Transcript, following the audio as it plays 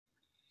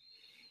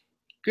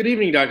Good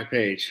evening, Dr.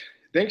 Page.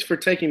 Thanks for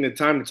taking the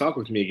time to talk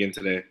with me again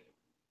today.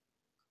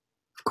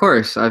 Of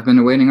course, I've been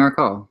awaiting our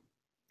call.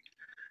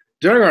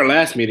 During our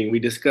last meeting, we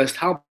discussed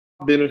how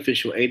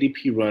beneficial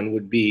ADP Run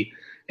would be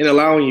in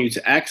allowing you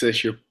to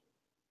access your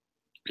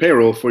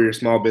payroll for your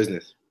small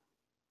business.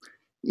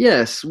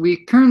 Yes,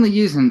 we currently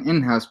use an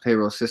in-house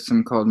payroll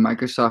system called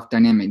Microsoft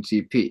Dynamic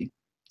GP.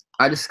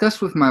 I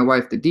discussed with my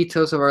wife the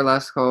details of our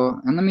last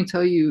call, and let me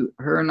tell you,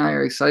 her and I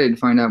are excited to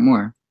find out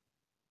more.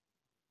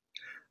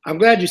 I'm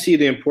glad you see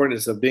the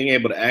importance of being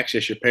able to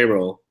access your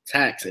payroll,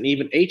 tax, and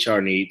even HR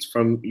needs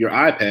from your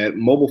iPad,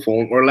 mobile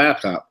phone, or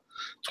laptop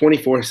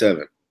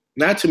 24/7.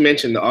 Not to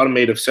mention the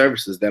automated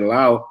services that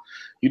allow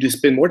you to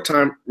spend more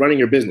time running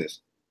your business.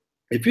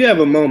 If you have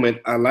a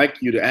moment, I'd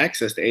like you to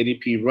access the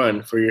ADP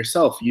Run for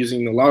yourself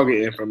using the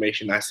login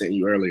information I sent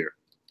you earlier.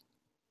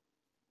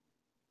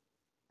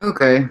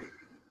 Okay,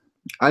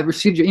 I've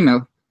received your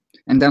email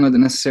and downloaded the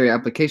necessary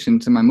application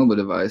to my mobile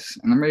device,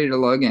 and I'm ready to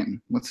log in.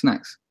 What's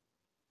next?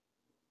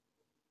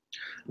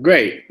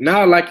 Great.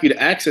 Now I'd like you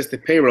to access the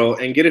payroll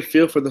and get a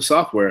feel for the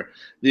software.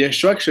 The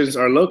instructions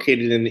are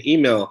located in the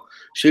email.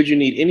 Should you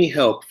need any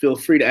help, feel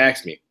free to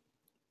ask me.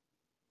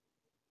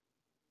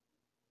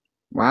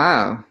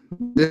 Wow,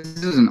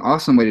 this is an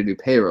awesome way to do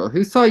payroll.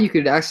 Who thought you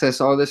could access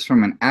all this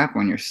from an app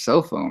on your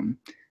cell phone?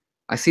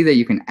 I see that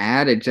you can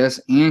add, adjust,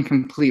 and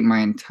complete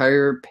my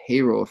entire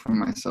payroll from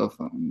my cell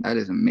phone. That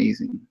is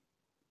amazing.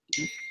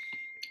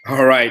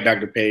 All right,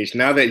 Dr. Page,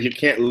 now that you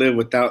can't live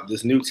without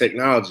this new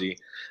technology,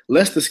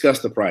 let's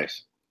discuss the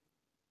price.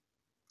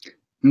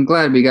 I'm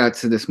glad we got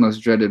to this most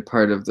dreaded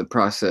part of the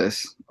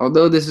process.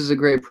 Although this is a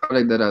great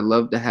product that I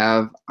love to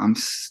have, I'm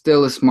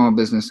still a small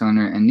business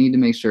owner and need to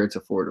make sure it's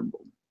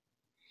affordable.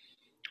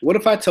 What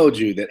if I told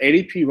you that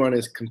ADP Run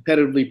is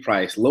competitively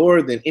priced,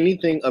 lower than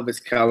anything of its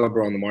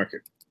caliber on the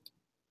market?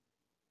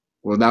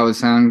 Well, that would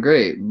sound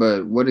great,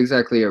 but what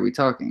exactly are we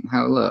talking?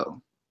 How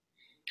low?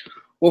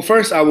 Well,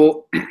 first, I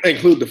will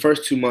include the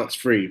first 2 months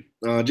free,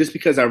 just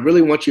because I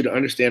really want you to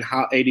understand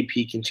how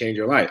ADP can change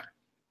your life.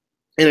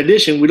 In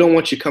addition, we don't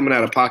want you coming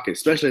out of pocket,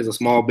 especially as a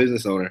small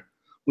business owner,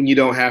 when you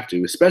don't have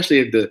to, especially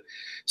if the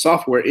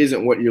software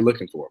isn't what you're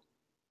looking for.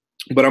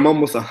 But I'm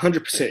almost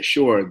 100%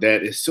 sure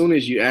that as soon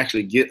as you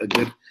actually get a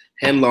good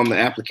handle on the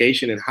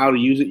application and how to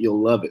use it,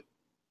 you'll love it.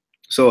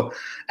 So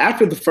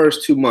after the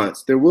first 2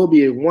 months, there will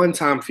be a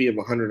one-time fee of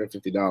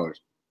 $150.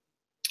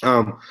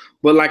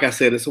 But like I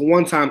said, it's a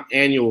one-time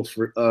annual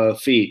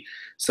fee,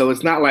 so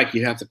it's not like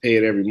you have to pay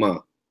it every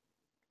month.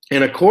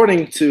 And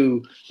according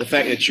to the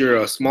fact that you're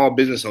a small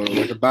business owner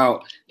with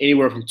about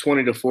anywhere from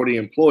 20 to 40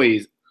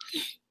 employees,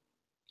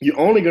 you're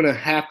only going to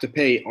have to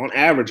pay on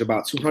average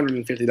about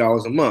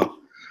 $250 a month.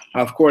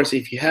 Of course,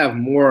 if you have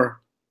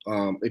more,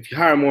 if you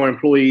hire more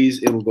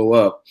employees, it will go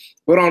up.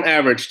 But on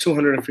average,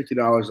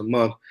 $250 a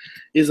month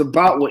is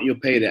about what you'll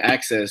pay to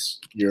access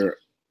your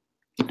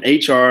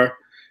HR,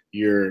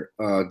 your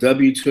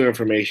W-2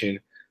 information,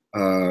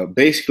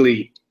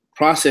 basically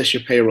process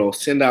your payroll,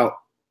 send out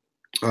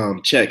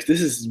checks.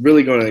 This is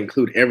really going to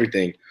include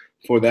everything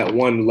for that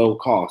one low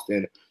cost.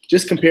 And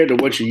just compared to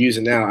what you're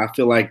using now, I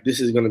feel like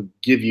this is going to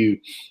give you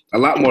a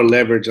lot more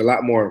leverage, a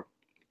lot more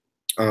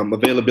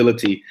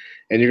availability,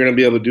 and you're going to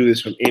be able to do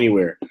this from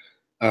anywhere.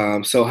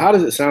 So how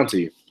does it sound to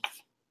you?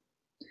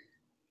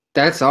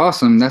 That's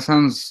awesome. That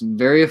sounds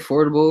very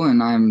affordable,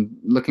 and I'm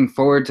looking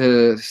forward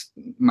to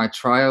my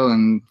trial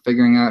and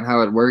figuring out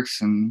how it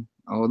works and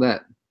all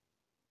that.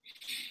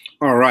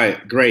 All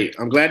right, great.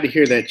 I'm glad to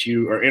hear that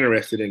you are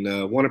interested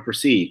and want to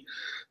proceed.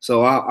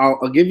 So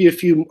I'll give you a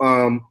few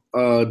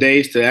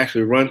days to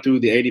actually run through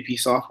the ADP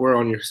software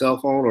on your cell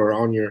phone or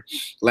on your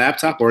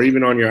laptop or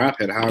even on your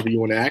iPad, however you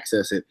want to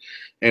access it.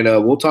 And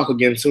we'll talk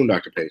again soon,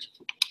 Dr. Page.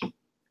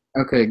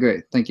 Okay,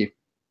 great. Thank you.